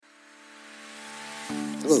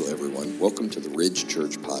Hello, everyone. Welcome to the Ridge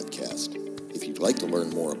Church Podcast. If you'd like to learn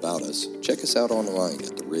more about us, check us out online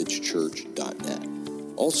at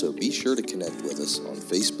theridgechurch.net. Also, be sure to connect with us on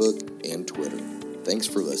Facebook and Twitter. Thanks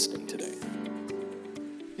for listening today.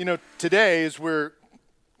 You know, today as we're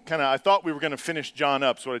I thought we were going to finish John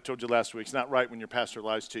up. That's what I told you last week. It's not right when your pastor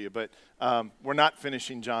lies to you, but we're not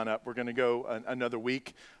finishing John up. We're going to go another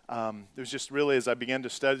week. There's just really, as I began to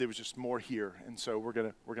study, there was just more here, and so we're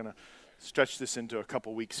gonna stretch this into a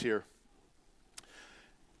couple weeks here.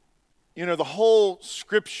 You know, the whole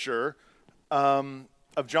scripture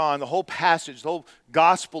of John, the whole passage, the whole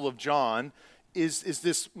Gospel of John is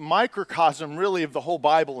this microcosm really of the whole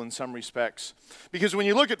Bible in some respects. Because when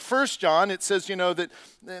you look at 1 John, it says, you know, that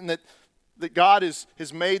God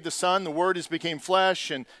has made the Son, the Word has became flesh,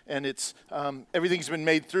 and it's everything's been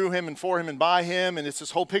made through Him and for Him and by Him, and it's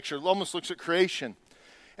this whole picture. It almost looks at creation.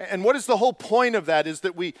 And what is the whole point of that is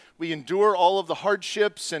that we endure all of the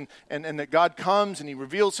hardships and that God comes and He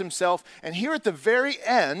reveals Himself. And here at the very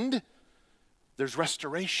end, there's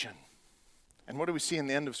restoration. And what do we see in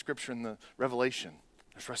the end of Scripture in the Revelation?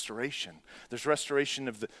 There's restoration. There's restoration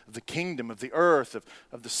of the kingdom, of the earth,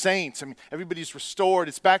 of the saints. I mean, everybody's restored.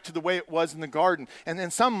 It's back to the way it was in the garden. And in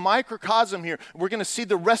some microcosm here, we're going to see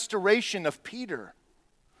the restoration of Peter.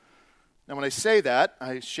 Now, when I say that,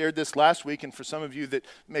 I shared this last week, and for some of you that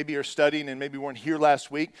maybe are studying and maybe weren't here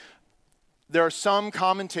last week, there are some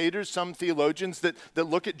commentators, some theologians that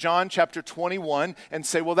look at John chapter 21 and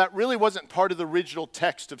say, well, that really wasn't part of the original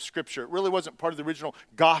text of Scripture. It really wasn't part of the original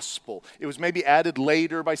gospel. It was maybe added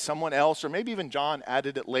later by someone else, or maybe even John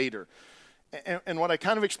added it later. And what I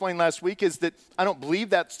kind of explained last week is that I don't believe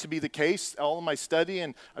that's to be the case, all of my study,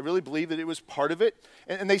 and I really believe that it was part of it.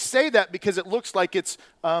 And they say that because it looks like it's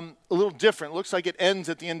a little different. It looks like it ends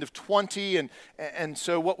at the end of 20. And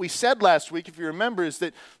so what we said last week, if you remember, is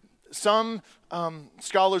that some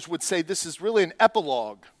scholars would say this is really an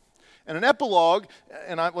epilogue. And an epilogue,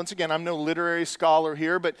 and once again, I'm no literary scholar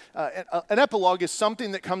here, but an epilogue is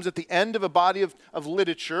something that comes at the end of a body of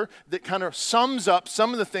literature that kind of sums up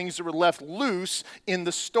some of the things that were left loose in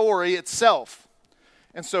the story itself.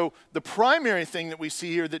 And so the primary thing that we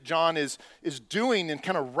see here that John is doing and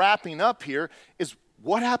kind of wrapping up here is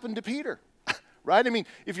what happened to Peter, right? I mean,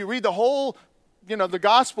 if you read the whole the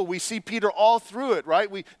gospel, we see Peter all through it, right?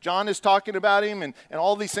 John is talking about him and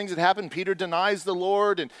all these things that happen. Peter denies the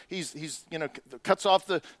Lord, and he's cuts off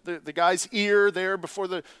the guy's ear there before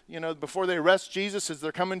they arrest Jesus as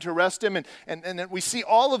they're coming to arrest him. And then we see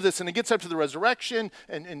all of this, and it gets up to the resurrection,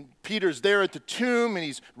 and Peter's there at the tomb, and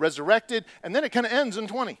he's resurrected, and then it kind of ends in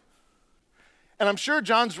 20. And I'm sure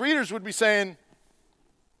John's readers would be saying,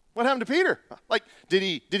 what happened to Peter? Like, did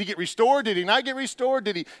he get restored? Did he not get restored?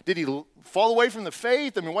 Did he fall away from the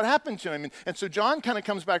faith? I mean, what happened to him? And so John kind of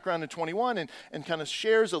comes back around to 21 and kind of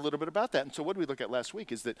shares a little bit about that. And so what did we look at last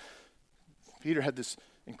week is that Peter had this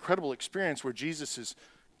incredible experience where Jesus is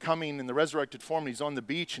coming in the resurrected form, and he's on the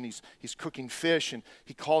beach, and he's cooking fish, and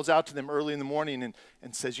he calls out to them early in the morning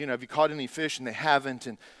and says, have you caught any fish? And they haven't.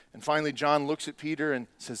 And finally John looks at Peter and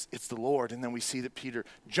says, it's the Lord. And then we see that Peter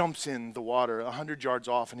jumps in the water 100 yards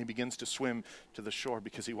off, and he begins to swim to the shore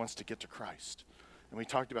because he wants to get to Christ. And we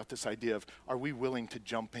talked about this idea of, are we willing to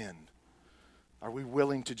jump in? Are we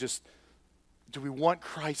willing to do we want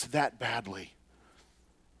Christ that badly?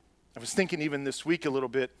 I was thinking even this week a little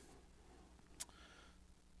bit,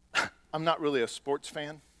 I'm not really a sports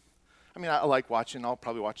fan. I mean, I like watching. I'll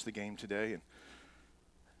probably watch the game today. And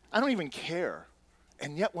I don't even care.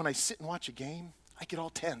 And yet when I sit and watch a game, I get all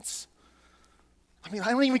tense. I mean,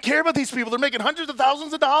 I don't even care about these people. They're making hundreds of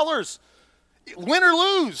thousands of dollars, win or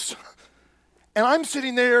lose. And I'm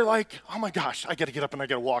sitting there like, oh my gosh, I got to get up and I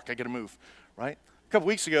got to walk. I got to move, right? A couple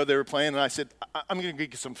weeks ago they were playing, and I said, I'm going to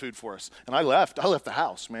get some food for us. And I left the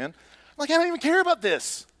house, man. Like, I don't even care about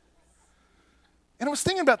this. And I was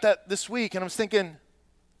thinking about that this week, and I was thinking,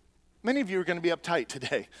 many of you are going to be uptight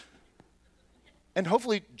today. And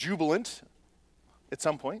hopefully jubilant at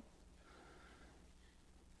some point.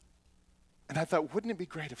 And I thought, wouldn't it be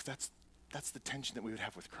great if that's the tension that we would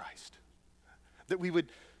have with Christ? That we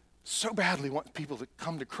would so badly want people to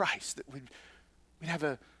come to Christ, that we'd have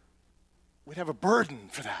a burden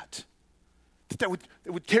for that. That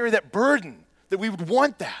would carry that burden, that we would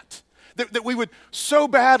want that. That we would so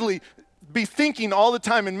badly be thinking all the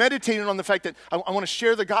time and meditating on the fact that I want to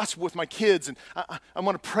share the gospel with my kids, and I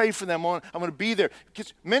want to pray for them. I want to be there.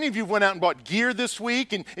 Because many of you went out and bought gear this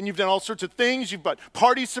week, and you've done all sorts of things. You've bought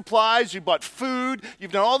party supplies. You've bought food.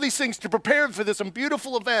 You've done all these things to prepare for this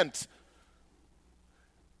beautiful event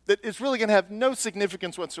that is really going to have no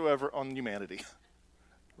significance whatsoever on humanity,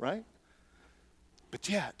 right? But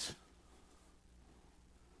yet,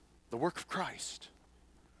 the work of Christ,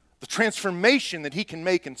 the transformation that he can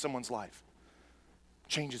make in someone's life,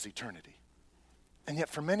 changes eternity. And yet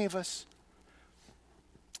for many of us,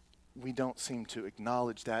 we don't seem to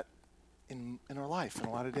acknowledge that in our life in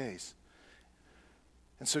a lot of days.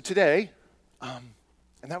 And so today,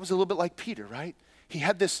 and that was a little bit like Peter, right? He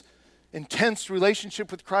had this intense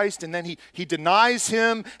relationship with Christ, and then he denies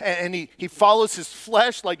him, and he follows his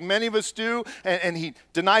flesh like many of us do, and he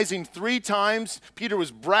denies him 3 times. Peter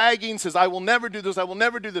was bragging, says, I will never do this, I will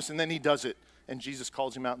never do this, and then he does it. And Jesus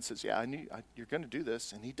calls him out and says, yeah, you're going to do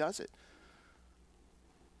this, and he does it.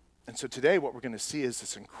 And so today what we're going to see is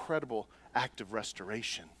this incredible act of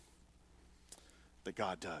restoration that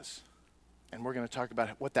God does. And we're going to talk about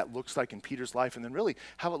what that looks like in Peter's life, and then really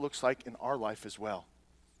how it looks like in our life as well.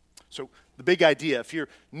 So the big idea, if you're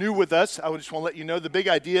new with us, I just want to let you know the big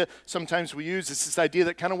idea sometimes we use is this idea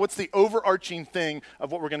that kind of what's the overarching thing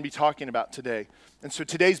of what we're going to be talking about today. And so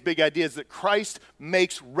today's big idea is that Christ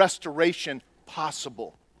makes restoration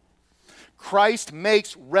possible. Christ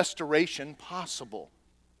makes restoration possible.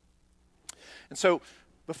 And so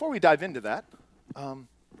before we dive into that,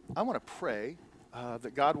 I want to pray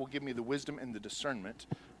that God will give me the wisdom and the discernment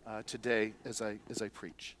today as I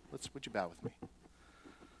preach. Would you bow with me?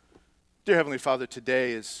 Dear Heavenly Father,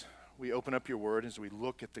 today as we open up your word, as we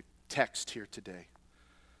look at the text here today,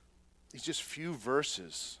 these just few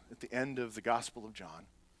verses at the end of the Gospel of John,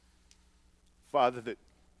 Father, that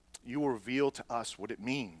you will reveal to us what it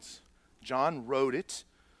means. John wrote it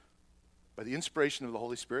by the inspiration of the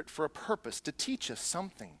Holy Spirit for a purpose, to teach us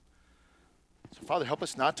something. So Father, help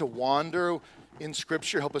us not to wander in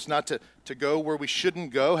Scripture. Help us not to go where we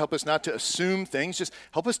shouldn't go. Help us not to assume things. Just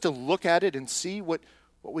help us to look at it and see what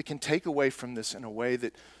we can take away from this in a way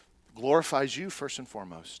that glorifies you first and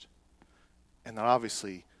foremost, and that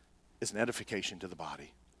obviously is an edification to the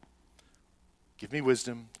body. Give me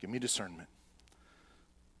wisdom, give me discernment,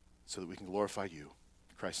 so that we can glorify you.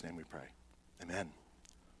 In Christ's name we pray. Amen.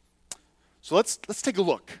 So let's take a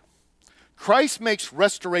look. Christ makes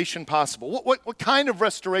restoration possible. What kind of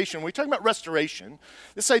restoration? When we talk about restoration,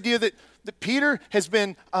 this idea that Peter has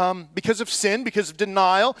been, because of sin, because of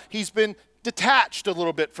denial, he's been detached a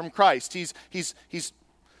little bit from Christ. He's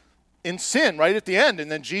in sin right at the end,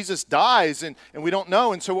 and then Jesus dies, and we don't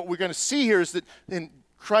know. And so what we're going to see here is that in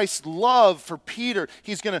Christ's love for Peter,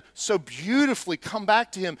 he's going to so beautifully come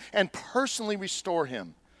back to him and personally restore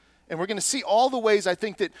him. And we're going to see all the ways I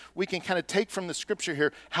think that we can kind of take from the scripture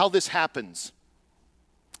here how this happens.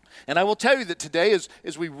 And I will tell you that today,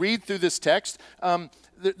 as we read through this text,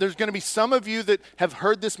 there's going to be some of you that have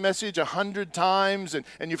heard this message 100 times,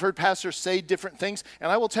 and you've heard pastors say different things. And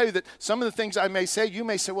I will tell you that some of the things I may say, you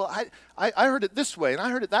may say, well, I heard it this way, and I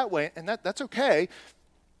heard it that way, and that's okay.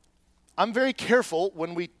 I'm very careful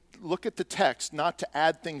when we look at the text not to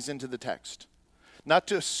add things into the text, not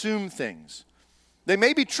to assume things. They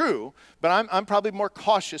may be true, but I'm probably more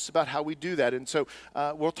cautious about how we do that. And so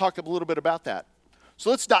we'll talk a little bit about that.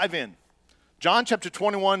 So let's dive in. John chapter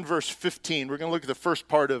 21, verse 15. We're going to look at the first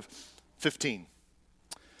part of 15.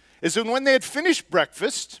 Is that when they had finished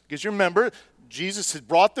breakfast, because you remember, Jesus had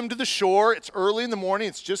brought them to the shore. It's early in the morning.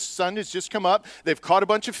 It's just sun has just come up. They've caught a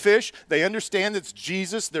bunch of fish. They understand it's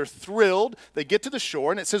Jesus. They're thrilled. They get to the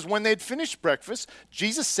shore, and it says, when they had finished breakfast,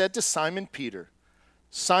 Jesus said to Simon Peter,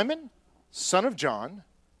 Simon, son of John,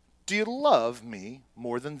 do you love me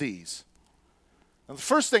more than these? Now, the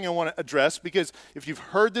first thing I want to address, because if you've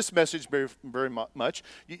heard this message very, very much,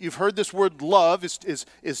 you've heard this word love is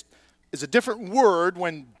a different word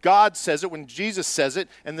when God says it, when Jesus says it,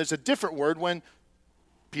 and there's a different word when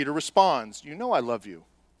Peter responds. You know I love you.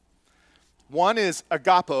 One is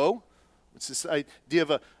agapo, which is this idea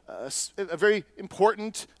of a very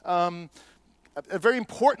important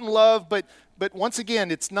love, but once again,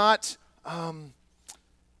 it's not.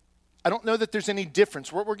 I don't know that there's any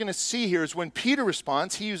difference. What we're going to see here is when Peter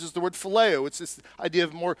responds, he uses the word phileo. It's this idea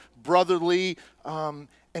of more brotherly. And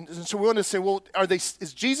so we want to say, well,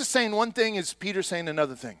 is Jesus saying one thing? Is Peter saying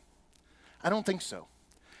another thing? I don't think so.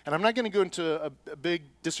 And I'm not going to go into a big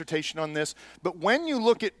dissertation on this, but when you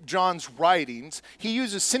look at John's writings, he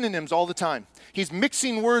uses synonyms all the time. He's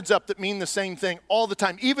mixing words up that mean the same thing all the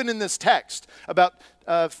time, even in this text about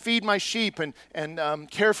feed my sheep and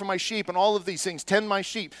care for my sheep and all of these things, tend my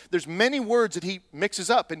sheep. There's many words that he mixes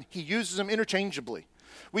up, and he uses them interchangeably.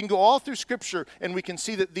 We can go all through Scripture, and we can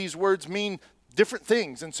see that these words mean different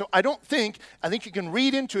things. And so I think you can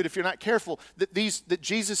read into it if you're not careful that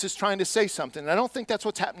Jesus is trying to say something. And I don't think that's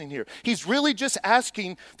what's happening here. He's really just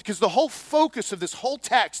asking, because the whole focus of this whole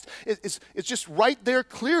text is just right there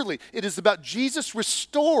clearly. It is about Jesus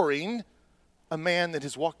restoring a man that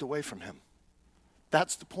has walked away from him.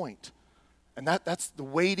 That's the point. And that's the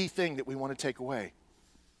weighty thing that we want to take away.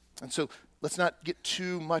 And so let's not get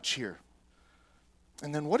too much here.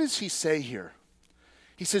 And then what does he say here?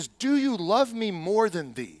 He says, do you love me more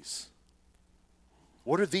than these?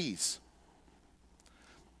 What are these?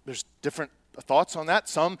 There's different thoughts on that.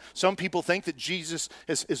 Some people think that Jesus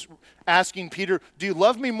is asking Peter, do you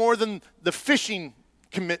love me more than the fishing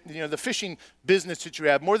the fishing business that you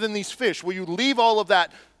have, more than these fish? Will you leave all of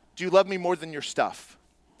that? Do you love me more than your stuff?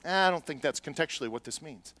 I don't think that's contextually what this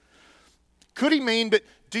means. Could he mean, but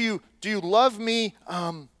do you love me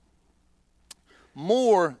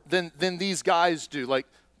more than these guys do? Like,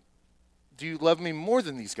 do you love me more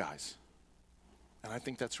than these guys? And I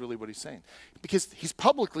think that's really what he's saying. Because he's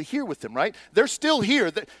publicly here with them, right? They're still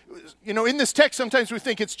here. In this text, sometimes we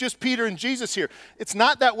think it's just Peter and Jesus here. It's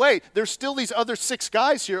not that way. There's still these other 6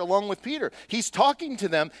 guys here along with Peter. He's talking to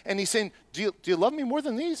them, and he's saying, do you love me more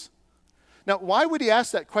than these? Now, why would he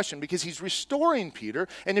ask that question? Because he's restoring Peter.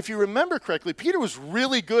 And if you remember correctly, Peter was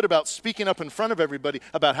really good about speaking up in front of everybody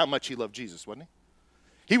about how much he loved Jesus, wasn't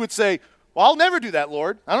he? He would say, well, I'll never do that,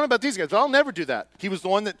 Lord. I don't know about these guys, but I'll never do that. He was the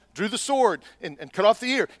one that drew the sword and cut off the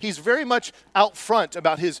ear. He's very much out front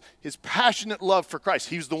about his passionate love for Christ.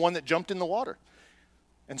 He was the one that jumped in the water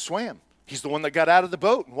and swam. He's the one that got out of the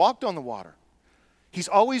boat and walked on the water. He's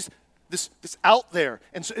always this out there.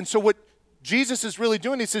 And so what Jesus is really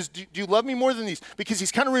doing, he says, do you love me more than these? Because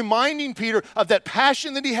he's kind of reminding Peter of that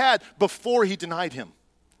passion that he had before he denied him.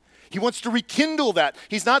 He wants to rekindle that.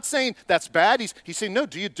 He's not saying that's bad. He's saying, no,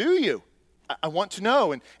 do you? I want to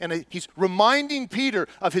know. And he's reminding Peter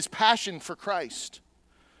of his passion for Christ.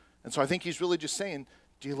 And so I think he's really just saying,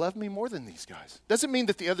 do you love me more than these guys? Doesn't mean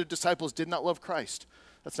that the other disciples did not love Christ.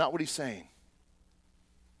 That's not what he's saying.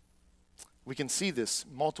 We can see this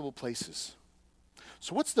multiple places.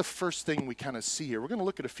 So what's the first thing we kind of see here? We're going to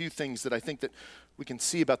look at a few things that I think that we can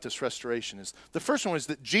see about this restoration. The first one is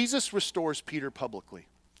that Jesus restores Peter publicly.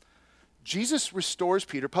 Jesus restores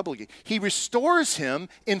Peter publicly. He restores him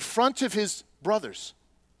in front of his brothers.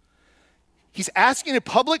 He's asking a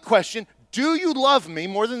public question, do you love me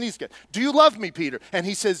more than these guys? Do you love me, Peter? And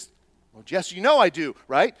he says, well, yes, I do,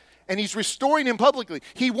 right? And he's restoring him publicly.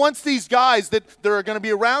 He wants these guys that are going to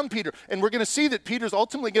be around Peter. And we're going to see that Peter's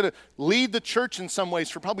ultimately going to lead the church in some ways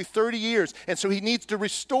for probably 30 years. And so he needs to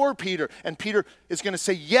restore Peter. And Peter is going to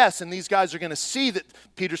say yes. And these guys are going to see that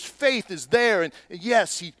Peter's faith is there. And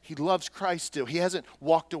yes, he loves Christ still. He hasn't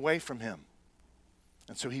walked away from him.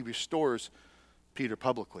 And so he restores Peter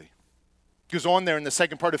publicly. It goes on there in the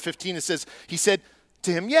second part of 15. It says, he said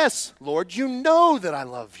to him, yes, Lord, you know that I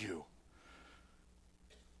love you.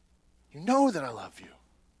 You know that I love you.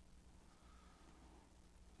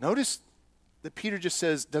 Notice that Peter just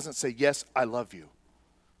doesn't say, yes, I love you.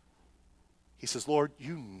 He says, Lord,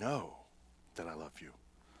 you know that I love you.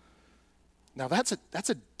 Now that's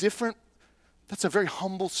a very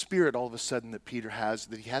humble spirit all of a sudden that Peter has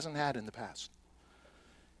that he hasn't had in the past.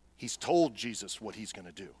 He's told Jesus what he's going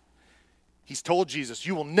to do. He's told Jesus,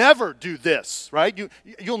 you will never do this, right?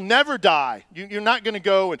 You'll never die. You're not going to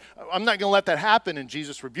go, and I'm not going to let that happen. And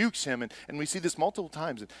Jesus rebukes him. And we see this multiple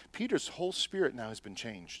times. And Peter's whole spirit now has been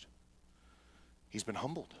changed. He's been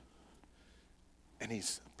humbled. And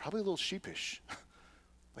he's probably a little sheepish.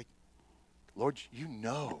 Like, Lord, you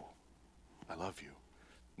know I love you.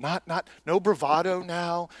 No bravado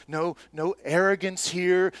now. No arrogance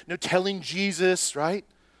here. No telling Jesus, right?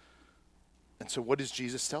 And so what does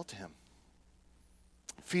Jesus tell to him?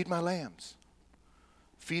 Feed my lambs.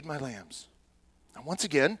 Feed my lambs. Now, once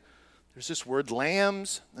again, there's this word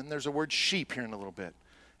lambs, and there's a word sheep here in a little bit.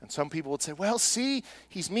 And some people would say, well, see,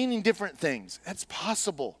 he's meaning different things. That's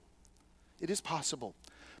possible. It is possible.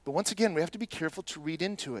 But once again, we have to be careful to read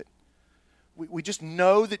into it. We just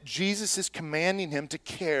know that Jesus is commanding him to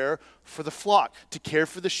care for the flock, to care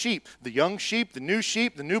for the sheep, the young sheep, the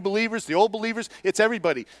new believers, the old believers. It's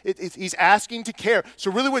everybody. He's asking to care.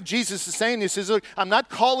 So really what Jesus is saying is, look, I'm not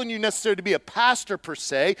calling you necessarily to be a pastor per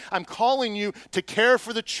se. I'm calling you to care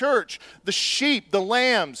for the church, the sheep, the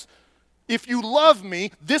lambs. If you love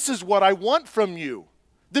me, this is what I want from you.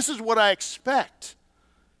 This is what I expect,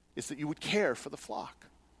 is that you would care for the flock.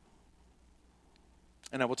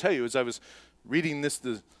 And I will tell you, as I was reading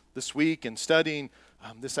this week and studying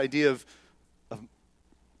this idea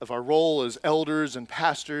of our role as elders and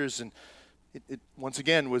pastors, and it once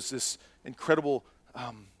again was this incredible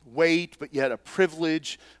weight, but yet a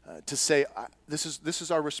privilege to say, this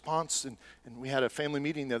is our response. And we had a family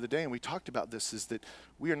meeting the other day, and we talked about this, is that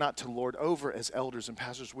we are not to lord over as elders and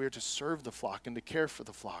pastors. We are to serve the flock and to care for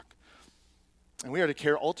the flock. And we are to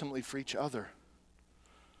care ultimately for each other.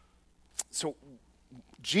 So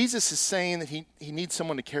Jesus is saying that he needs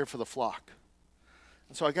someone to care for the flock.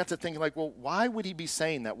 And so I got to thinking, like, well, why would he be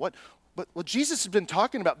saying that? Well, Jesus has been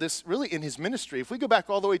talking about this really in his ministry. If we go back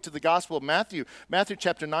all the way to the Gospel of Matthew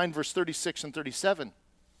chapter 9, verse 36 and 37,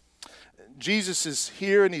 Jesus is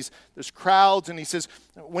here and there's crowds, and he says,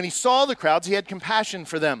 when he saw the crowds, he had compassion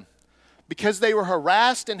for them because they were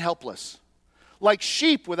harassed and helpless, like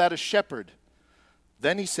sheep without a shepherd.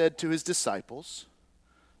 Then he said to his disciples,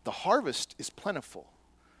 the harvest is plentiful,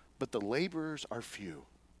 but the laborers are few.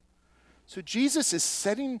 So Jesus is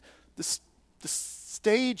setting the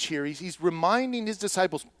stage here. He's reminding his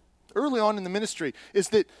disciples early on in the ministry is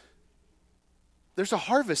that there's a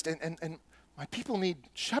harvest and my people need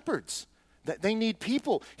shepherds, that they need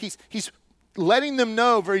people. He's letting them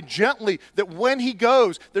know very gently that when he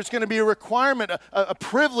goes, there's going to be a requirement, a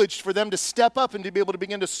privilege for them to step up and to be able to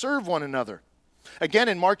begin to serve one another. Again,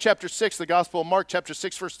 in Mark chapter 6, the Gospel of Mark chapter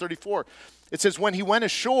 6, verse 34, it says, when he went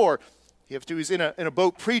ashore, he's in a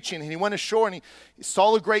boat preaching, and he went ashore and he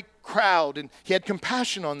saw a great crowd, and he had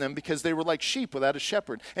compassion on them because they were like sheep without a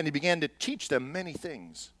shepherd, and he began to teach them many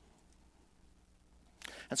things.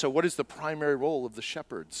 And so what is the primary role of the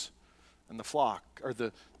shepherds and the flock, or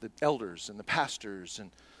the elders and the pastors? And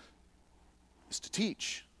it's to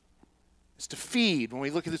teach. It's to feed. When we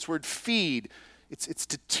look at this word feed, it's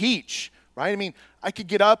to teach. Right? I mean, I could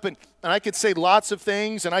get up and I could say lots of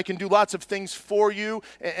things, and I can do lots of things for you,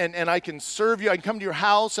 and I can serve you. I can come to your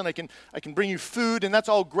house, and I can bring you food, and that's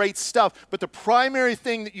all great stuff. But the primary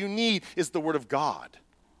thing that you need is the Word of God.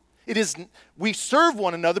 We serve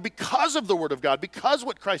one another because of the Word of God, because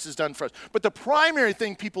what Christ has done for us. But the primary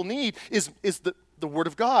thing people need is the Word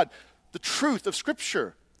of God, the truth of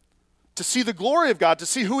Scripture, to see the glory of God, to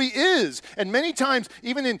see who He is. And many times,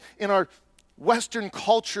 even in our Western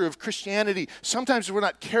culture of Christianity, sometimes if we're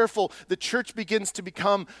not careful, the church begins to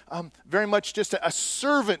become very much just a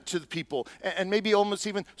servant to the people, and maybe almost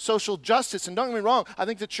even social justice. And don't get me wrong, I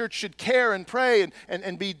think the church should care and pray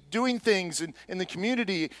and be doing things in the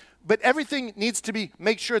community, but everything needs to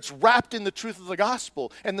make sure it's wrapped in the truth of the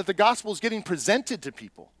gospel, and that the gospel is getting presented to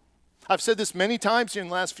people. I've said this many times here in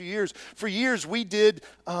the last few years. For years, we did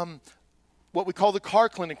what we call the car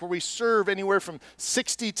clinic, where we serve anywhere from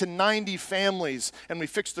 60 to 90 families, and we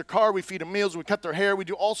fix their car, we feed them meals, we cut their hair, we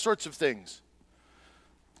do all sorts of things.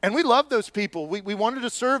 And we love those people. We wanted to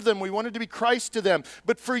serve them. We wanted to be Christ to them.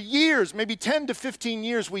 But for years, maybe 10 to 15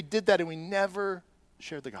 years, we did that, and we never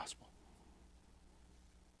shared the gospel.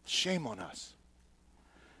 Shame on us.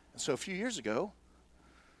 And so a few years ago,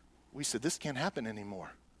 we said, this can't happen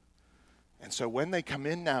anymore. And so when they come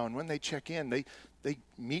in now and when they check in, they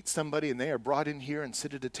meet somebody and they are brought in here and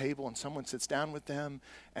sit at a table, and someone sits down with them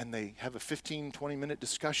and they have a 15, 20-minute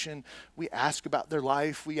discussion. We ask about their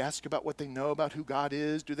life. We ask about what they know about who God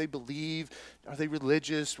is. Do they believe? Are they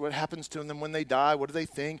religious? What happens to them when they die? What do they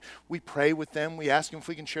think? We pray with them. We ask them if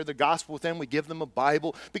we can share the gospel with them. We give them a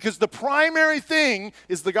Bible, because the primary thing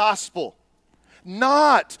is the gospel,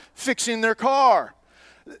 not fixing their car.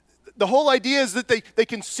 The whole idea is that they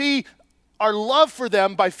can see our love for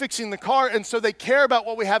them by fixing the car, and so they care about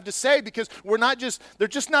what we have to say, because they're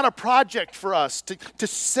just not a project for us to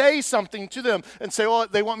say something to them and say, well,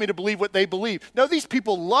 they want me to believe what they believe. No, these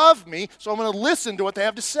people love me, so I'm going to listen to what they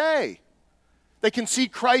have to say. They can see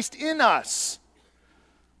Christ in us.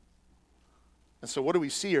 And so what do we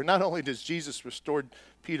see here? Not only does Jesus restore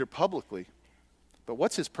Peter publicly, but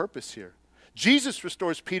what's his purpose here? Jesus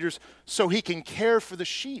restores Peter so he can care for the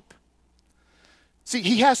sheep. See,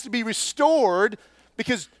 he has to be restored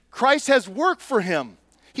because Christ has work for him.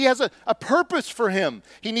 He has a purpose for him.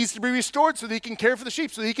 He needs to be restored so that he can care for the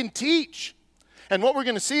sheep, so that he can teach. And what we're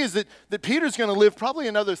going to see is that Peter's going to live probably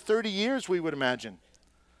another 30 years, we would imagine.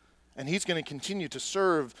 And he's going to continue to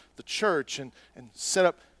serve the church and set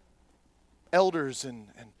up elders and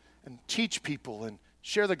teach people and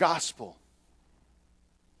share the gospel.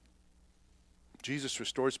 Jesus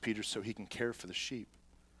restores Peter so he can care for the sheep.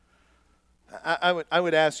 I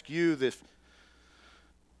would ask you that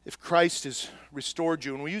if Christ has restored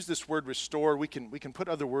you, and we use this word restore, we can put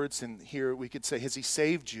other words in here. We could say, has he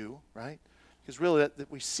saved you, right? Because really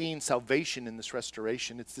that we've seen salvation in this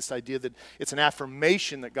restoration. It's this idea that it's an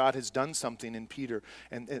affirmation that God has done something in Peter,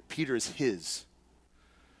 and Peter is his.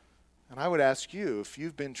 And I would ask you, if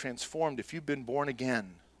you've been transformed, if you've been born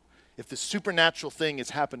again, if the supernatural thing has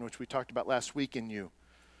happened, which we talked about last week in you,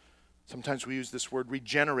 sometimes we use this word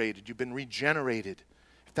regenerated. You've been regenerated.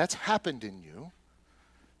 If that's happened in you,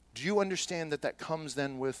 do you understand that comes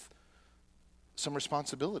then with some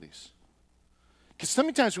responsibilities? Because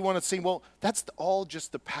sometimes we want to say, well, that's all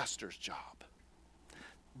just the pastor's job.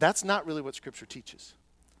 That's not really what Scripture teaches.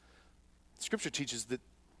 Scripture teaches that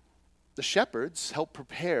the shepherds help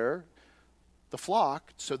prepare the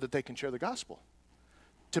flock so that they can share the gospel,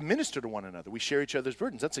 to minister to one another. We share each other's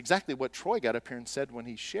burdens. That's exactly what Troy got up here and said when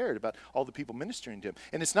he shared about all the people ministering to him.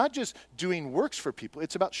 And it's not just doing works for people.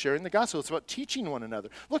 It's about sharing the gospel. It's about teaching one another.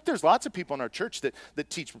 Look, there's lots of people in our church that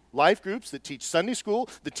teach life groups, that teach Sunday school,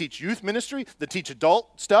 that teach youth ministry, that teach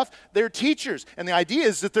adult stuff. They're teachers. And the idea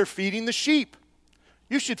is that they're feeding the sheep.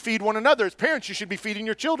 You should feed one another. As parents, you should be feeding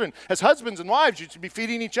your children. As husbands and wives, you should be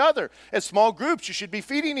feeding each other. As small groups, you should be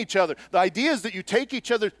feeding each other. The idea is that you take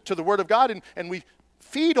each other to the Word of God and we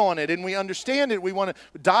feed on it and we understand it. We want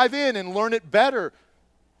to dive in and learn it better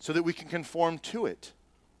so that we can conform to it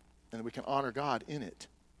and that we can honor God in it.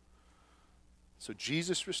 So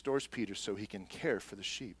Jesus restores Peter so he can care for the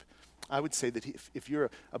sheep. I would say that if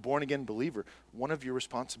you're a born-again believer, one of your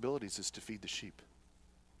responsibilities is to feed the sheep.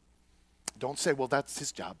 Don't say, well, that's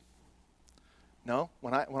his job. No,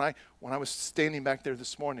 when I was standing back there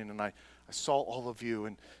this morning and I saw all of you,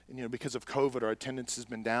 and because of COVID, our attendance has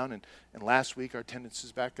been down, and last week our attendance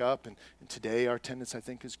is back up, and today our attendance I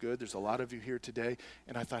think is good. There's a lot of you here today,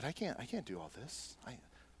 and I thought I can't do all this.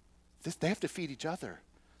 They have to feed each other.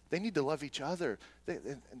 They need to love each other.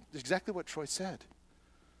 Exactly what Troy said.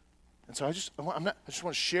 And so I just want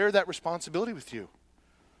to share that responsibility with you.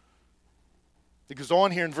 It goes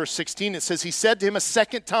on here in verse 16. It says, he said to him a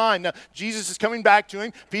second time. Now, Jesus is coming back to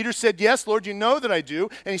him. Peter said, yes, Lord, you know that I do.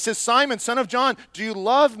 And he says, Simon, son of John, do you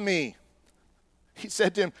love me? He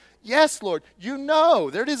said to him, yes, Lord, you know.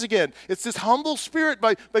 There it is again. It's this humble spirit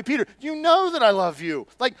by Peter. You know that I love you.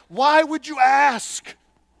 Like, why would you ask?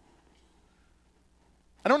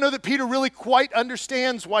 I don't know that Peter really quite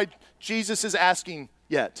understands why Jesus is asking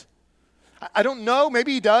yet. I don't know.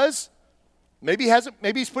 Maybe he does. Maybe he hasn't.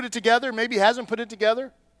 Maybe he's put it together. Maybe he hasn't put it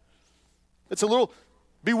together. It's a little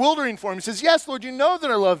bewildering for him. He says, yes, Lord, you know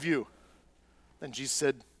that I love you. Then Jesus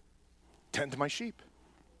said, tend to my sheep.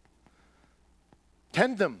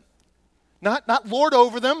 Tend them. Not lord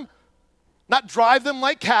over them. Not drive them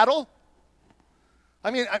like cattle.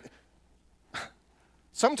 I mean,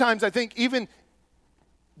 sometimes I think even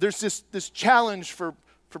there's this challenge for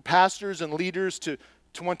pastors and leaders to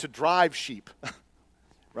want to drive sheep,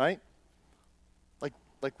 right?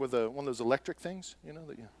 Like with one of those electric things,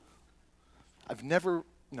 I've never,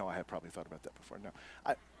 no, I have probably thought about that before. No,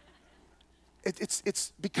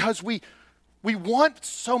 it's because we want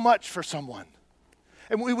so much for someone.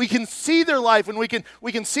 And we can see their life, and we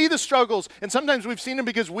can see the struggles, and sometimes we've seen them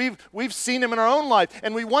because we've seen them in our own life,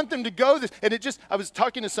 and we want them to go this. And I was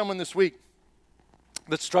talking to someone this week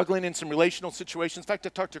that's struggling in some relational situations. In fact, I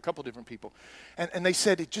talked to a couple different people, and they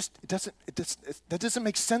said that doesn't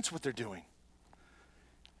make sense what they're doing.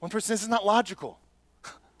 One person says it's not logical.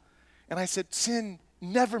 And I said, sin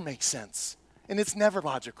never makes sense, and it's never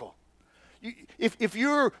logical. If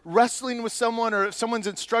you're wrestling with someone, or if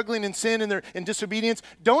someone's struggling in sin and they're in disobedience,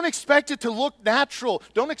 don't expect it to look natural.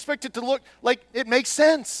 Don't expect it to look like it makes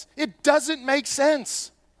sense. It doesn't make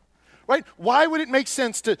sense, right? Why would it make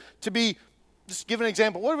sense to be, just give an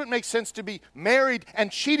example, what would it make sense to be married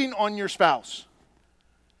and cheating on your spouse?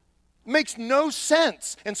 It makes no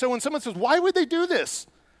sense. And so when someone says, why would they do this?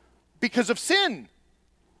 Because of sin,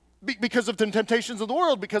 because of the temptations of the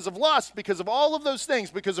world, because of lust, because of all of those things,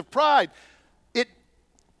 because of pride.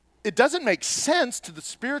 It doesn't make sense to the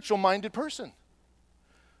spiritual-minded person.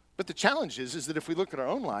 But the challenge is that if we look at our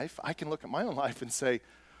own life, I can look at my own life and say,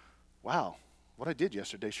 wow, what I did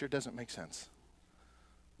yesterday sure doesn't make sense.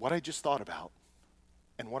 What I just thought about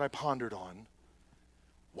and what I pondered on,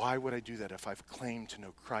 why would I do that if I've claimed to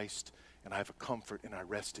know Christ and I have a comfort and I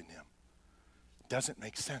rest in him? Doesn't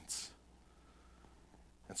make sense.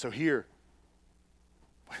 And so here,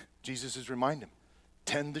 Jesus is reminding them,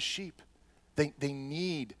 tend the sheep. They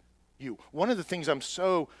need you. One of the things I'm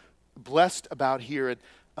so blessed about here at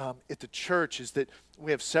the church is that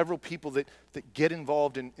we have several people that get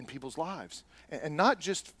involved in people's lives. And not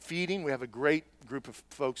just feeding. We have a great group of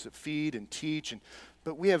folks that feed and teach,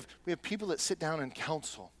 but we have people that sit down and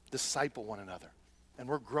counsel, disciple one another. And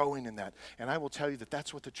we're growing in that. And I will tell you that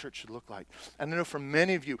that's what the church should look like. And I know for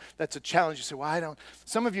many of you, that's a challenge. You say, well,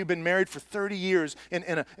 some of you have been married for 30 years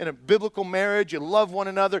in a biblical marriage. You love one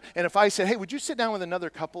another. And if I said, hey, would you sit down with another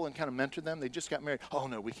couple and kind of mentor them? They just got married. Oh,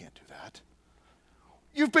 no, we can't do that.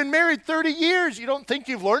 You've been married 30 years. You don't think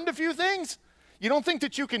you've learned a few things? You don't think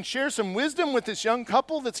that you can share some wisdom with this young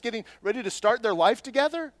couple that's getting ready to start their life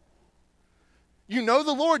together? You know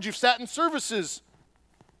the Lord. You've sat in services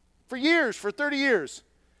for years, for 30 years.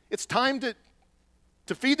 It's time to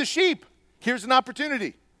feed the sheep. Here's an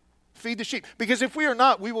opportunity. Feed the sheep. Because if we are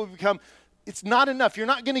not, we will become, it's not enough. You're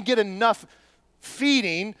not going to get enough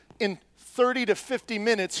feeding in 30 to 50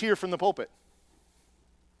 minutes here from the pulpit.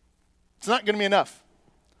 It's not going to be enough.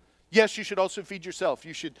 Yes, you should also feed yourself.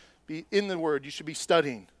 You should be in the Word. You should be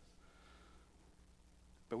studying.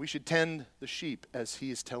 But we should tend the sheep, as he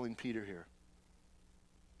is telling Peter here.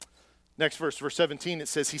 Next verse 17, it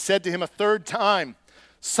says, he said to him a third time,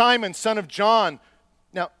 Simon, son of John.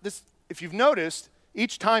 Now, this, if you've noticed,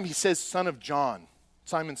 each time he says son of John,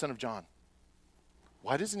 Simon, son of John.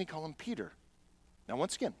 Why doesn't he call him Peter? Now,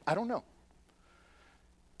 once again, I don't know.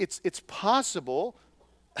 It's possible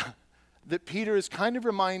that Peter is kind of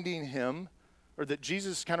reminding him, or that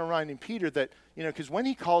Jesus is kind of reminding Peter that, because when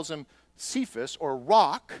he calls him Cephas, or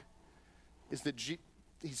rock, is that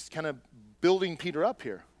he's kind of building Peter up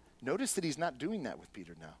here. Notice that he's not doing that with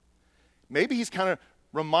Peter now. Maybe he's kind of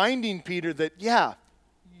reminding Peter that, yeah,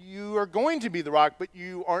 you are going to be the rock, but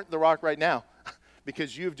you aren't the rock right now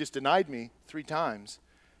because you have just denied me 3 times.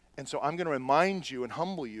 And so I'm going to remind you and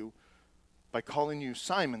humble you by calling you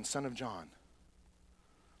Simon, son of John.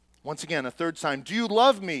 Once again, a third time, do you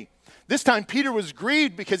love me? This time Peter was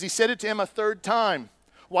grieved because he said it to him a third time.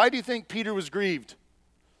 Why do you think Peter was grieved?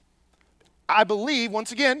 I believe,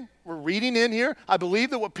 once again, we're reading in here, I believe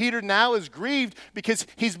that what Peter now is grieved because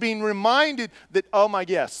he's being reminded that, oh my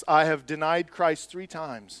yes, I have denied Christ 3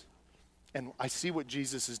 times. And I see what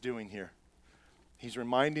Jesus is doing here. He's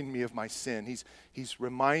reminding me of my sin. He's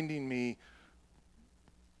reminding me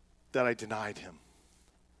that I denied him.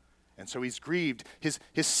 And so he's grieved. His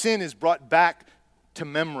sin is brought back to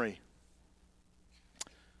memory.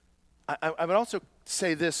 I would also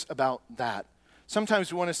say this about that.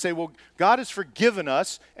 Sometimes we want to say, well, God has forgiven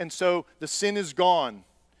us, and so the sin is gone.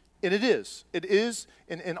 And it is. It is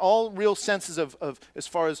in all real senses of as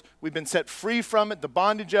far as we've been set free from it, the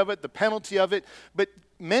bondage of it, the penalty of it. But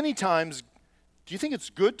many times, do you think it's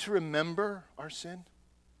good to remember our sin?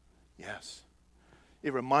 Yes.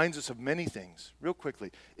 It reminds us of many things. Real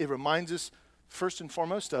quickly, it reminds us first and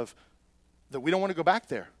foremost of that we don't want to go back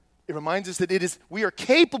there. It reminds us that we are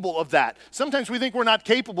capable of that. Sometimes we think we're not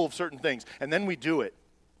capable of certain things, and then we do it.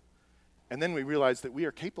 And then we realize that we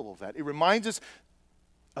are capable of that. It reminds us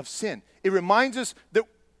of sin. It reminds us that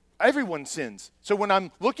everyone sins. So when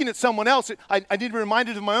I'm looking at someone else, I need to be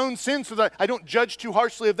reminded of my own sins so that I don't judge too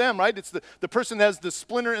harshly of them, right? It's the person that has the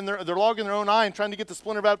splinter in their log in their own eye and trying to get the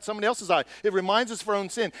splinter out of somebody else's eye. It reminds us of our own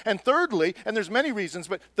sin. And thirdly, and there's many reasons,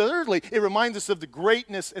 but thirdly, it reminds us of the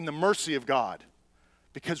greatness and the mercy of God.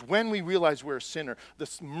 Because when we realize we're a sinner, the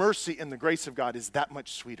mercy and the grace of God is that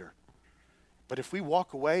much sweeter. But if we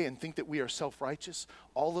walk away and think that we are self-righteous,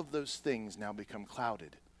 all of those things now become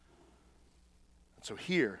clouded. And so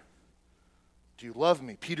here, do you love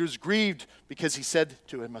me? Peter's grieved because he said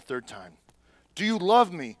to him a third time, do you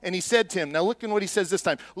love me? And he said to him, now look at what he says this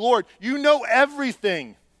time, Lord, you know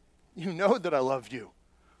everything. You know that I love you.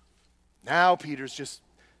 Now Peter's just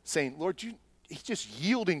saying, Lord, he's just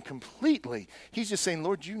yielding completely. He's just saying,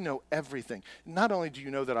 Lord, you know everything. Not only do you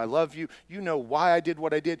know that I love you, you know why I did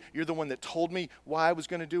what I did. You're the one that told me why I was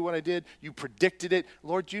going to do what I did. You predicted it.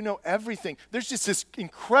 Lord, you know everything. There's just this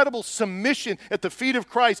incredible submission at the feet of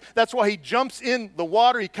Christ. That's why he jumps in the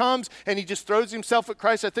water. He comes and he just throws himself at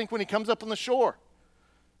Christ, I think, when he comes up on the shore.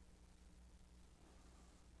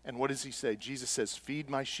 And what does he say? Jesus says, feed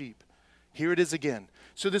my sheep. Here it is again.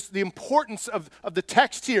 So the importance of the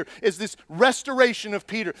text here is this restoration of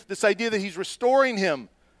Peter, this idea that he's restoring him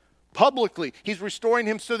publicly. He's restoring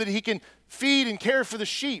him so that he can feed and care for the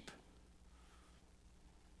sheep.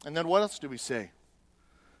 And then what else do we say?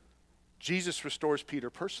 Jesus restores Peter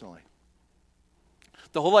personally.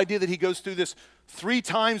 The whole idea that he goes through this 3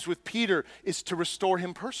 times with Peter is to restore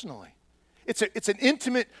him personally. It's an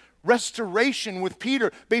intimate restoration with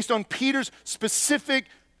Peter based on Peter's specific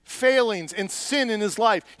failings and sin in his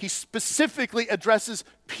life. He specifically addresses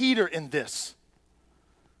Peter in this.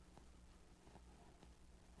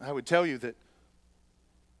 I would tell you that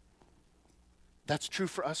that's true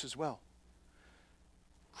for us as well.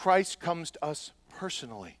 Christ comes to us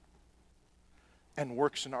personally and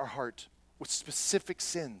works in our heart with specific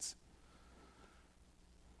sins.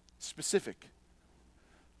 Specific.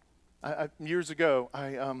 Years ago,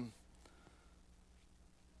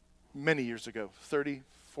 many years ago, 30,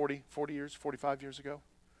 40 years, 45 years ago,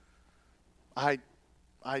 I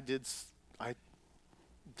did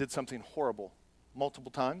something horrible multiple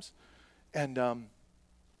times. And I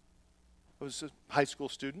was a high school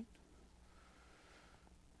student.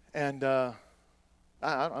 And I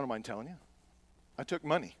don't mind telling you, I took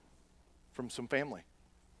money from some family.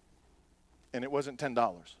 And it wasn't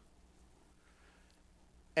 $10.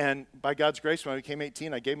 And by God's grace, when I became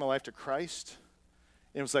 18, I gave my life to Christ.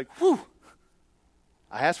 And it was like, whew,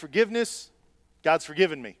 I asked forgiveness, God's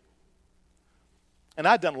forgiven me. And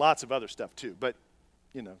I'd done lots of other stuff too, but,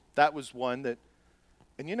 that was one that,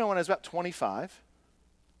 and when I was about 25,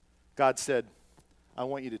 God said, I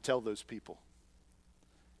want you to tell those people,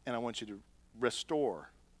 and I want you to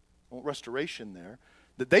restoration there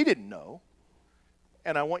that they didn't know,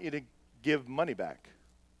 and I want you to give money back.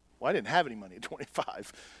 Well, I didn't have any money at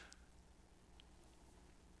 25.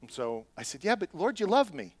 And so I said, yeah, but Lord, you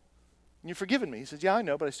love me, and you've forgiven me. He says, yeah, I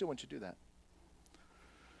know, but I still want you to do that.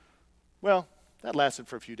 Well, that lasted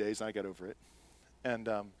for a few days, and I got over it. And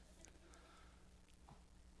I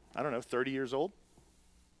don't know, 30 years old,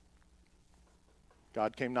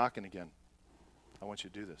 God came knocking again. I want you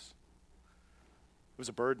to do this. It was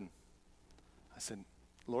a burden. I said,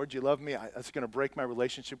 Lord, you love me. It's going to break my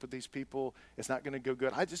relationship with these people. It's not going to go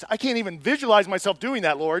good. I can't even visualize myself doing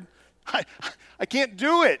that, Lord. I can't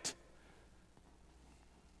do it.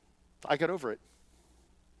 I got over it.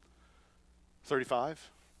 35,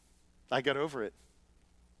 I got over it.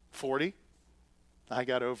 40, I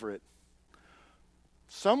got over it.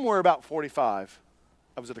 Somewhere about 45,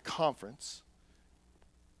 I was at a conference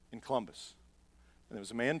in Columbus, and there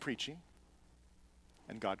was a man preaching,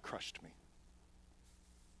 and God crushed me.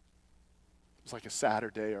 It was like a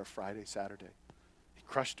Saturday or a Friday, Saturday. He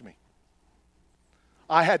crushed me.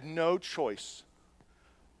 I had no choice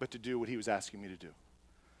but to do what he was asking me to do.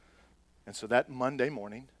 And so that Monday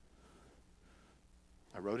morning,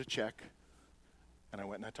 I wrote a check, and I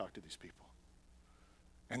went and I talked to these people.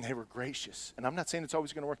 And they were gracious. And I'm not saying it's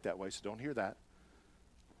always going to work that way, so don't hear that.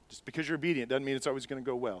 Just because you're obedient doesn't mean it's always going to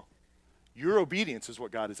go well. Your obedience is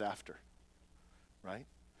what God is after, right?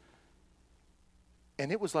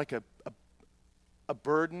 And it was like a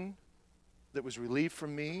burden that was relieved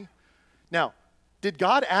from me. Now, did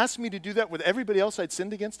God ask me to do that with everybody else I'd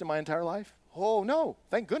sinned against in my entire life? Oh, no.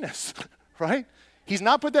 Thank goodness, right? He's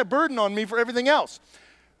not put that burden on me for everything else.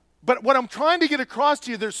 But what I'm trying to get across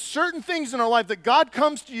to you, there's certain things in our life that God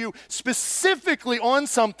comes to you specifically on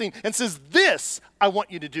something and says, this I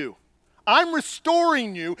want you to do. I'm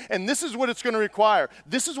restoring you, and this is what it's going to require.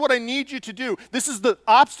 This is what I need you to do. This is the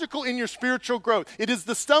obstacle in your spiritual growth. It is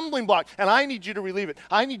the stumbling block, and I need you to relieve it.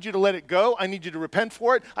 I need you to let it go. I need you to repent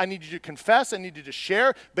for it. I need you to confess. I need you to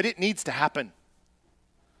share, but it needs to happen.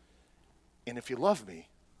 And if you love me,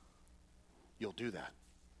 you'll do that.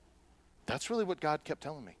 That's really what God kept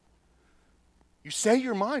telling me. You say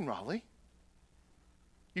you're mine, Raleigh.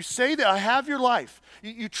 You say that I have your life.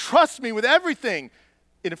 You trust me with everything.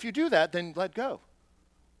 And if you do that, then let go.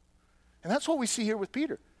 And that's what we see here with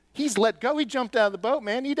Peter. He's let go. He jumped out of the boat,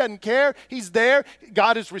 man. He doesn't care. He's there.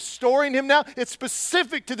 God is restoring him now. It's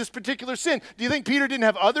specific to this particular sin. Do you think Peter didn't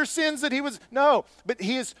have other sins that he was? No. But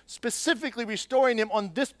he is specifically restoring him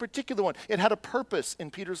on this particular one. It had a purpose in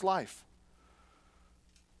Peter's life.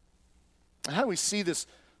 And how do we see this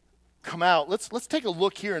come out? Let's take a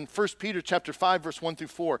look here in 1 Peter chapter 5, verse 1 through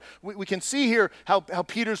 4. We can see here how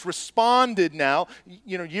Peter's responded now,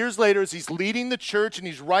 years later as he's leading the church and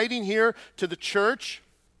he's writing here to the church.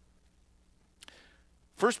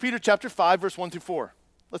 1 Peter chapter 5, verse 1 through 4.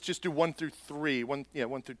 Let's just do 1 through 3, 1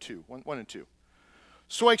 through 2, 1 and 2.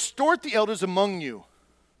 So I exhort the elders among you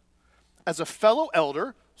as a fellow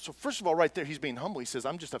elder. So first of all, right there, he's being humble. He says,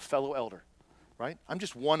 I'm just a fellow elder, right? I'm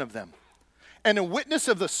just one of them. And a witness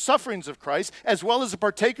of the sufferings of Christ, as well as a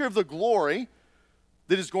partaker of the glory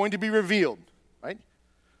that is going to be revealed, right?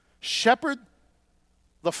 Shepherd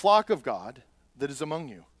the flock of God that is among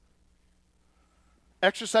you,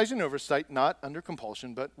 exercising oversight, not under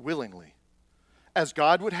compulsion, but willingly, as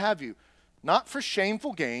God would have you, not for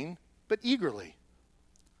shameful gain, but eagerly.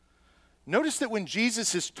 Notice that when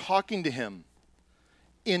Jesus is talking to him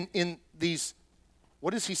in these,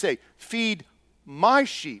 what does he say? Feed my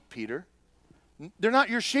sheep, Peter. They're not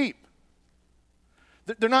your sheep.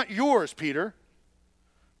 They're not yours, Peter,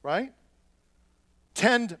 right?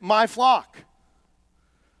 Tend my flock,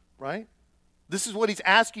 right? This is what he's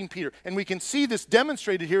asking Peter. And we can see this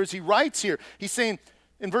demonstrated here as he writes here. He's saying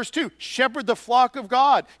in verse 2, shepherd the flock of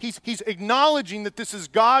God. He's acknowledging that this is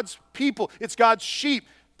God's people. It's God's sheep.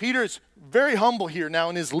 Peter is very humble here now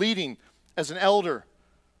in his leading as an elder.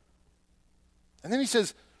 And then he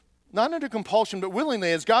says, not under compulsion, but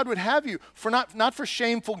willingly, as God would have you, for not for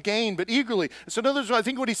shameful gain, but eagerly. So in other words, I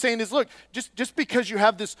think what he's saying is, look, just because you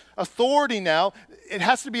have this authority now, it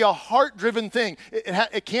has to be a heart-driven thing.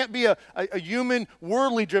 It can't be a human,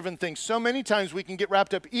 worldly-driven thing. So many times we can get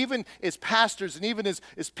wrapped up, even as pastors and even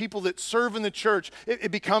as people that serve in the church, it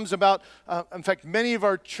becomes about, in fact, many of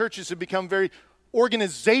our churches have become very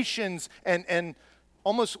organizations and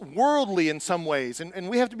almost worldly in some ways, and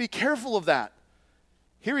we have to be careful of that.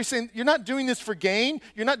 Here he's saying, you're not doing this for gain.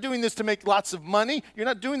 You're not doing this to make lots of money. You're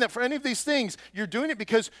not doing that for any of these things. You're doing it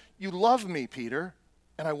because you love me, Peter,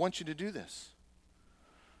 and I want you to do this.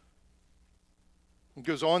 It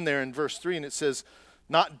goes on there in verse 3, and it says,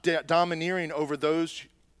 not domineering over those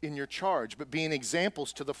in your charge, but being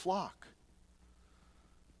examples to the flock.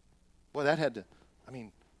 Boy, that had to,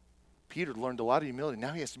 Peter learned a lot of humility.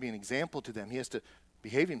 Now he has to be an example to them. He has to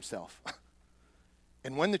behave himself.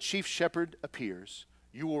 And when the chief shepherd appears,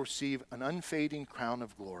 you will receive an unfading crown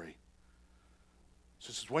of glory. So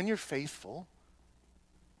this is when you're faithful,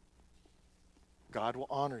 God will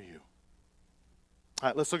honor you. All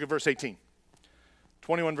right, let's look at verse 18.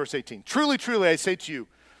 21 verse 18. Truly, truly, I say to you,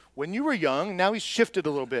 when you were young, now he's shifted a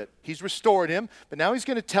little bit. He's restored him, but now he's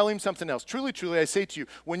going to tell him something else. Truly, truly, I say to you,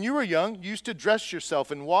 when you were young, you used to dress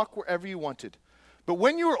yourself and walk wherever you wanted. But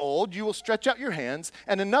when you are old, you will stretch out your hands,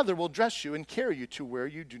 and another will dress you and carry you to where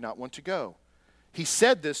you do not want to go. He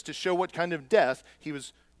said this to show what kind of death he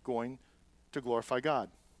was going to glorify God.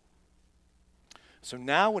 So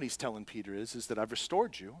now what he's telling Peter is that I've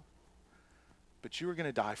restored you, but you are going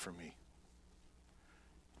to die for me.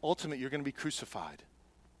 Ultimately, you're going to be crucified.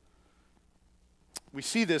 We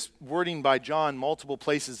see this wording by John multiple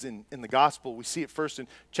places in the gospel. We see it first in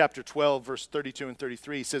chapter 12, verse 32 and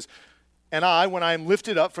 33. He says, and I, when I am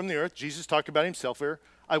lifted up from the earth, Jesus talked about himself here,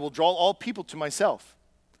 I will draw all people to myself.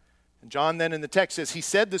 And John then in the text says, he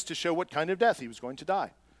said this to show what kind of death he was going to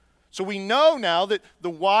die. So we know now that the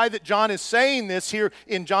why that John is saying this here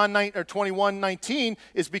in John 21:19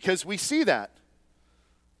 is because we see that.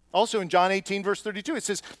 Also in John 18, verse 32, it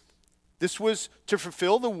says, this was to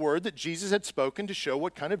fulfill the word that Jesus had spoken to show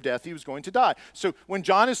what kind of death he was going to die. So when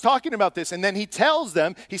John is talking about this, and then he tells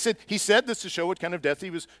them, he said this to show what kind of death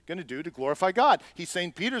he was going to do to glorify God. He's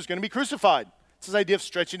saying Peter's going to be crucified. It's this idea of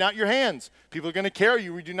stretching out your hands. People are going to carry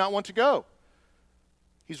you where you do not want to go.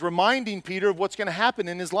 He's reminding Peter of what's going to happen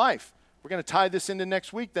in his life. We're going to tie this into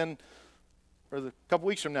next week then, or a couple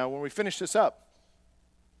weeks from now when we finish this up.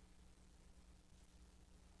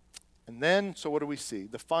 And then, so what do we see?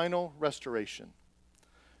 The final restoration.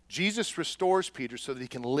 Jesus restores Peter so that he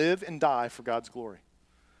can live and die for God's glory.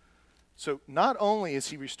 So not only is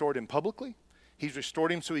he restored him publicly, he's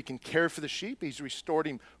restored him so he can care for the sheep. He's restored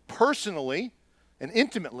him personally and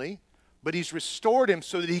intimately, but he's restored him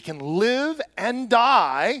so that he can live and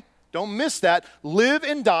die. Don't miss that. Live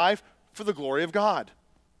and die for the glory of God.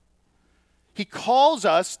 He calls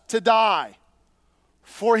us to die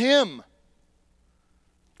for him.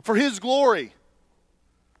 For his glory.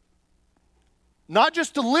 Not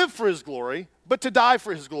just to live for his glory, but to die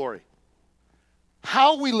for his glory.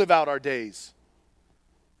 How we live out our days.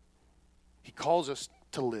 He calls us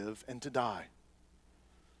to live and to die.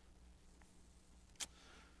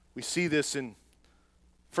 We see this in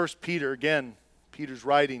 1 Peter, again, Peter's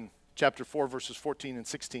writing, chapter 4, verses 14 and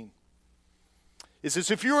 16. It says,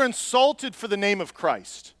 if you are insulted for the name of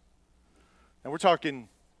Christ, and we're talking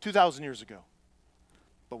 2,000 years ago,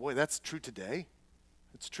 but boy, that's true today.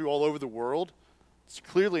 It's true all over the world. It's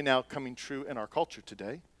clearly now coming true in our culture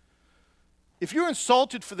today. If you're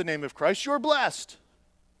insulted for the name of Christ, you're blessed.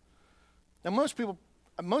 Now, most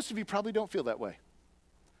of you probably don't feel that way.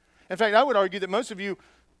 In fact, I would argue that most of you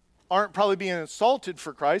aren't probably being insulted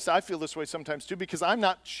for Christ. I feel this way sometimes too because I'm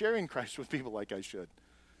not sharing Christ with people like I should.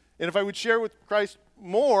 And if I would share with Christ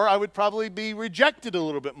more, I would probably be rejected a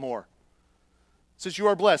little bit more. It says you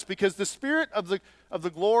are blessed because the Spirit of the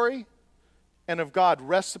glory and of God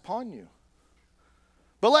rests upon you.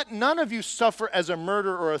 But let none of you suffer as a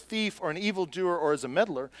murderer or a thief or an evildoer or as a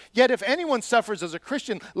meddler. Yet if anyone suffers as a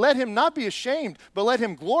Christian, let him not be ashamed, but let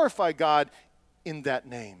him glorify God in that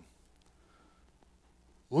name.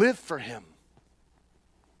 Live for him.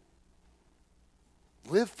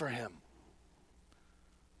 Live for him.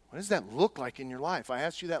 What does that look like in your life? I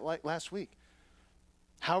asked you that last week.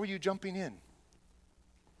 How are you jumping in?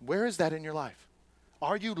 Where is that in your life?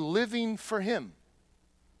 Are you living for him?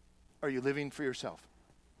 Are you living for yourself?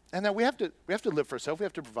 And now we have to live for ourselves. We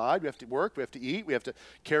have to provide. We have to work. We have to eat. We have to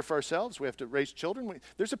care for ourselves. We have to raise children.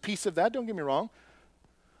 There's a piece of that, don't get me wrong.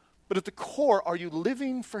 But at the core, are you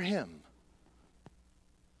living for him?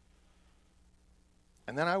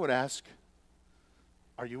 And then I would ask,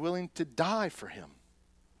 are you willing to die for him?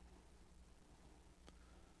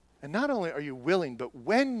 And not only are you willing, but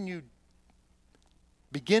when you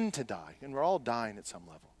begin to die, and we're all dying at some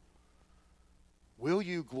level, will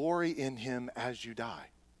you glory in him as you die?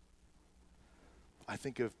 I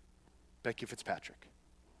think of Becky Fitzpatrick.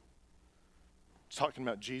 Talking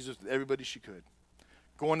about Jesus with everybody she could.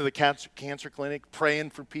 Going to the cancer clinic, praying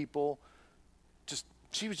for people.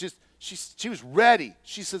 She She was ready.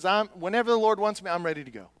 She says, whenever the Lord wants me, I'm ready to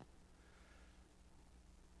go.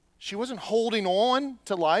 She wasn't holding on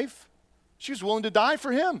to life. She was willing to die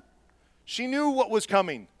for him. She knew what was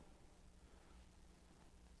coming.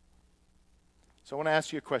 So I want to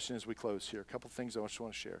ask you a question as we close here. A couple things I just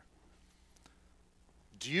want to share.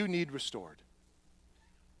 Do you need restored?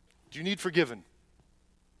 Do you need forgiven?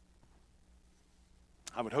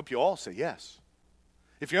 I would hope you all say yes.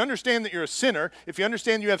 If you understand that you're a sinner, if you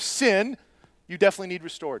understand you have sin, you definitely need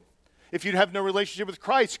restored. If you have no relationship with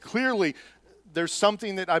Christ, clearly there's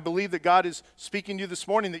something that I believe that God is speaking to you this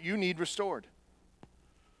morning that you need restored.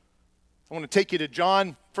 I want to take you to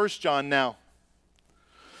John, 1 John now.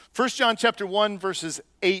 1 John chapter 1, verses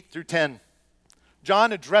 8 through 10.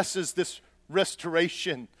 John addresses this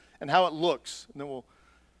restoration and how it looks. And then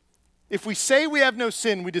if we say we have no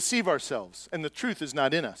sin, we deceive ourselves, and the truth is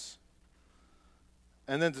not in us.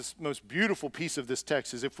 And then this most beautiful piece of this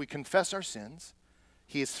text is if we confess our sins,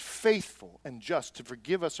 he is faithful and just to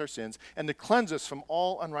forgive us our sins and to cleanse us from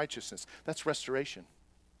all unrighteousness. That's restoration.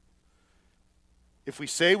 If we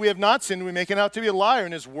say we have not sinned, we make him out to be a liar,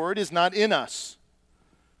 and his word is not in us.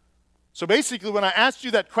 So basically, when I asked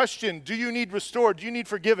you that question, do you need restored? Do you need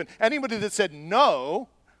forgiven? Anybody that said no,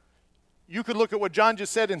 you could look at what John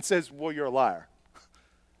just said and says, well, you're a liar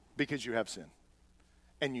because you have sin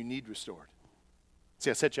and you need restored. See,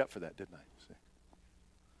 I set you up for that, didn't I? See?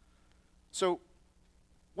 So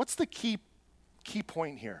what's the key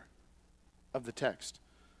point here of the text?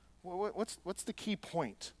 What's the key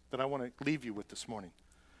point that I want to leave you with this morning?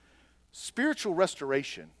 Spiritual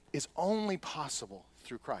restoration is only possible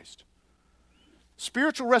through Christ.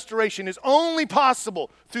 Spiritual restoration is only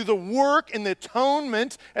possible through the work and the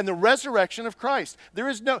atonement and the resurrection of Christ. There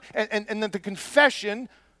is no, and the confession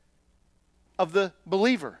of the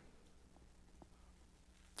believer.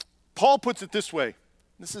 Paul puts it this way.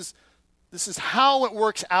 This is how it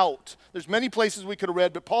works out. There's many places we could have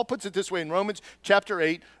read, but Paul puts it this way in Romans chapter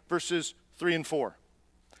 8, verses 3 and 4.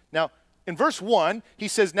 Now, in verse 1, he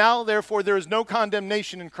says, now, therefore, there is no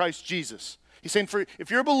condemnation in Christ Jesus. He's saying,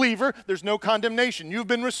 if you're a believer, there's no condemnation. You've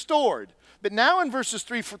been restored. But now in verses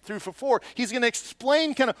 3 through 4, he's going to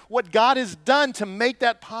explain kind of what God has done to make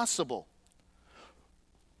that possible.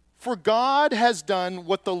 For God has done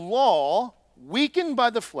what the law, weakened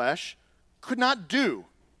by the flesh, could not do.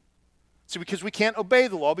 See, because we can't obey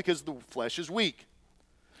the law because the flesh is weak.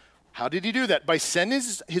 How did he do that? By sending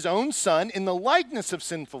his own son in the likeness of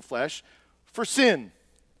sinful flesh for sin.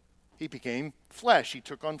 He became flesh. He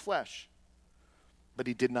took on flesh. But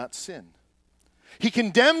he did not sin. He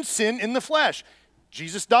condemned sin in the flesh.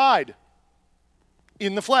 Jesus died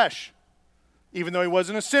in the flesh, even though he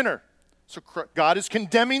wasn't a sinner. So God is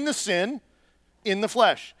condemning the sin in the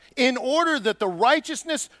flesh, in order that the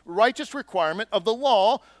righteous requirement of the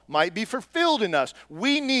law might be fulfilled in us.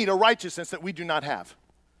 We need a righteousness that we do not have.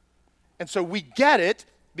 And so we get it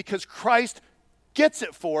because Christ gets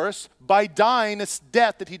it for us by dying a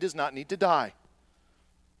death that he does not need to die.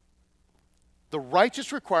 The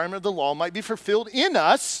righteous requirement of the law might be fulfilled in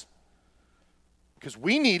us because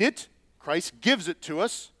we need it. Christ gives it to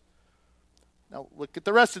us. Now look at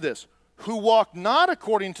the rest of this. Who walk not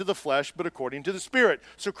according to the flesh, but according to the Spirit.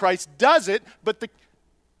 So Christ does it, but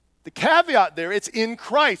the caveat there, it's in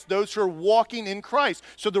Christ, those who are walking in Christ.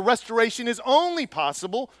 So the restoration is only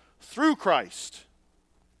possible through Christ.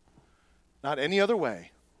 Not any other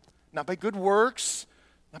way. Not by good works,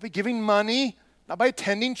 not by giving money, not by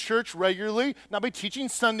attending church regularly, not by teaching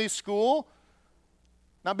Sunday school,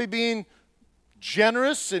 not by being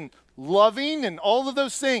generous and loving and all of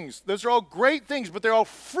those things. Those are all great things, but they're all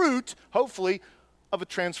fruit, hopefully, of a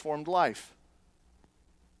transformed life.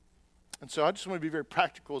 And so I just want to be very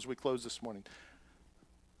practical as we close this morning.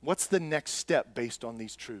 What's the next step based on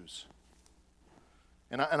these truths?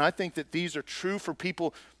 And I think that these are true for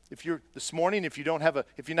people. If you're this morning, if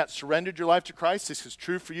you're not surrendered your life to Christ, this is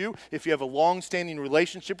true for you. If you have a long-standing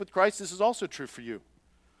relationship with Christ, this is also true for you.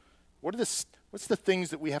 What's the things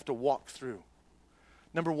that we have to walk through?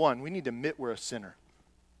 Number one, we need to admit we're a sinner.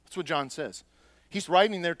 That's what John says. He's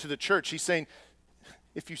writing there to the church. He's saying,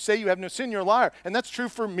 if you say you have no sin, you're a liar. And that's true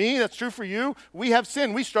for me. That's true for you. We have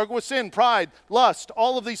sin. We struggle with sin, pride, lust,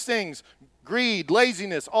 all of these things, greed,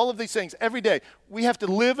 laziness, all of these things every day. We have to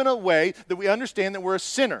live in a way that we understand that we're a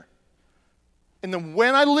sinner. And then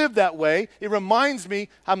when I live that way, it reminds me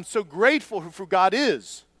I'm so grateful for who God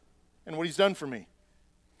is and what he's done for me.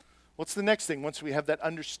 What's the next thing? Once we have that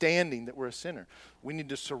understanding that we're a sinner, we need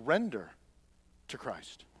to surrender to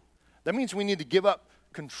Christ. That means we need to give up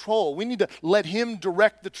control. We need to let him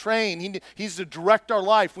direct the train. He's to direct our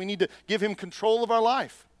life. We need to give him control of our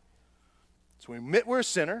life. So we admit we're a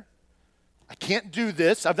sinner. I can't do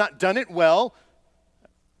this. I've not done it well.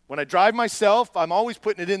 When I drive myself, I'm always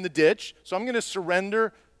putting it in the ditch. So I'm going to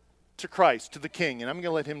surrender to Christ, to the King, and I'm going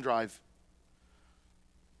to let him drive.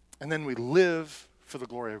 And then we live for the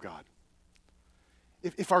glory of God.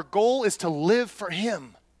 If our goal is to live for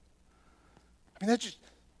him, I mean, that's just,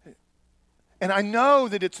 and I know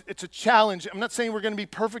that it's a challenge. I'm not saying we're going to be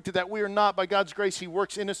perfect at that. We are not. By God's grace, he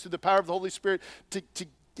works in us through the power of the Holy Spirit to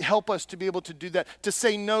help us to be able to do that, to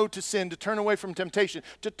say no to sin, to turn away from temptation,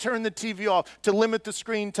 to turn the TV off, to limit the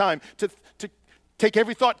screen time, to take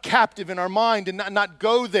every thought captive in our mind and not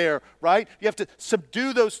go there, right? You have to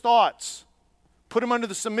subdue those thoughts. Put them under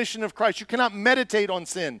the submission of Christ. You cannot meditate on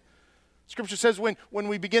sin. Scripture says when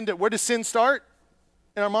we begin to, where does sin start?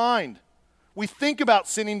 In our mind. We think about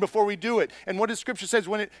sinning before we do it. And what does Scripture says?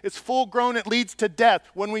 When it's full grown, it leads to death.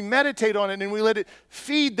 When we meditate on it and we let it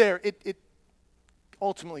feed there, it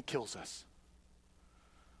ultimately kills us.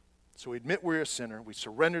 So we admit we're a sinner, we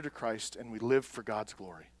surrender to Christ, and we live for God's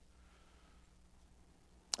glory.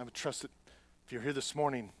 I would trust that if you're here this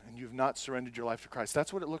morning and you've not surrendered your life to Christ,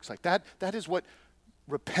 that's what it looks like. That is what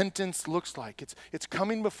repentance looks like. It's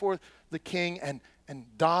coming before the King and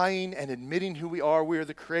dying and admitting who we are. We are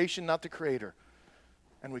the creation, not the creator.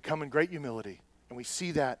 And we come in great humility, and we see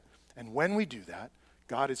that. And when we do that,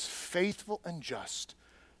 God is faithful and just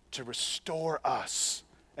to restore us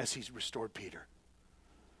as he's restored Peter.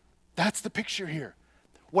 That's the picture here.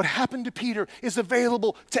 What happened to Peter is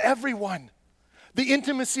available to everyone. The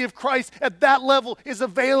intimacy of Christ at that level is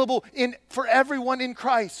available for everyone in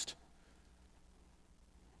Christ.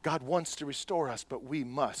 God wants to restore us, but we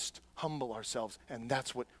must humble ourselves, and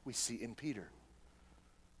that's what we see in Peter.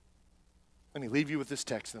 Let me leave you with this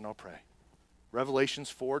text, then I'll pray. Revelations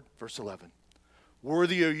 4, verse 11.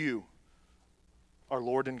 Worthy are you, our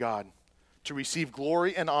Lord and God, to receive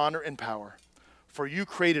glory and honor and power. For you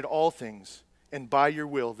created all things, and by your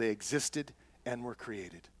will they existed and were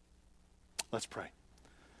created. Let's pray.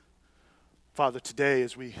 Father, today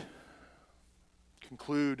as we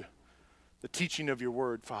conclude the teaching of your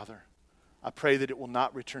word, Father, I pray that it will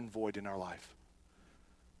not return void in our life.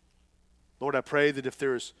 Lord, I pray that if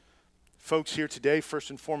there's folks here today, first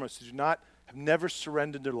and foremost, who have never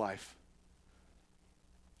surrendered their life,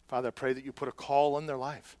 Father, I pray that you put a call on their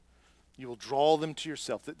life. You will draw them to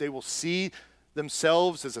yourself, that they will see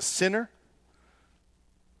themselves as a sinner.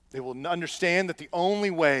 They will understand that the only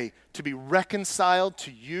way to be reconciled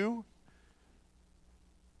to you,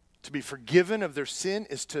 to be forgiven of their sin,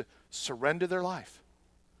 is to surrender their life,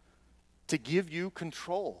 to give you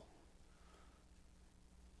control.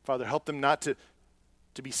 Father, help them not to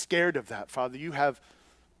be scared of that. Father, you have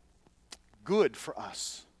good for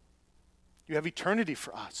us. You have eternity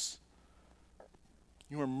for us.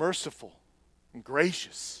 You are merciful and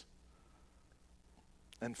gracious.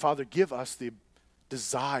 And Father, give us the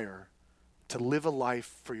desire to live a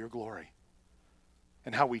life for your glory.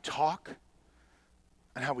 And how we talk,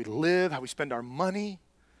 and how we live, how we spend our money,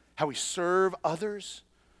 how we serve others,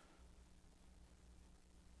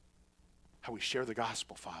 how we share the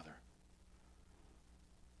gospel, Father.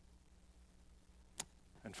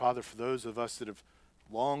 And Father, for those of us that have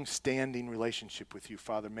long-standing relationship with you,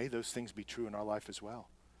 Father, may those things be true in our life as well.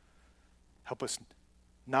 Help us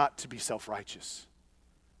not to be self-righteous.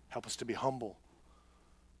 Help us to be humble.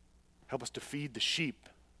 Help us to feed the sheep,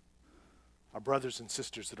 our brothers and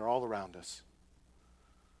sisters that are all around us.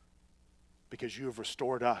 Because you have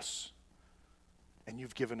restored us and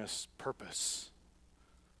you've given us purpose.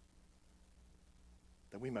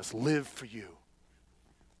 That we must live for you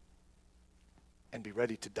and be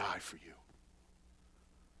ready to die for you.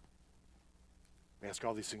 We ask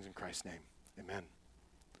all these things in Christ's name. Amen.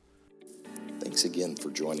 Thanks again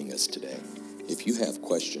for joining us today. If you have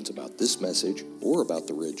questions about this message or about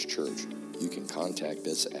the Ridge Church, you can contact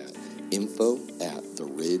us at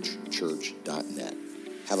info@theridgechurch.net.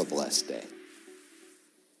 Have a blessed day.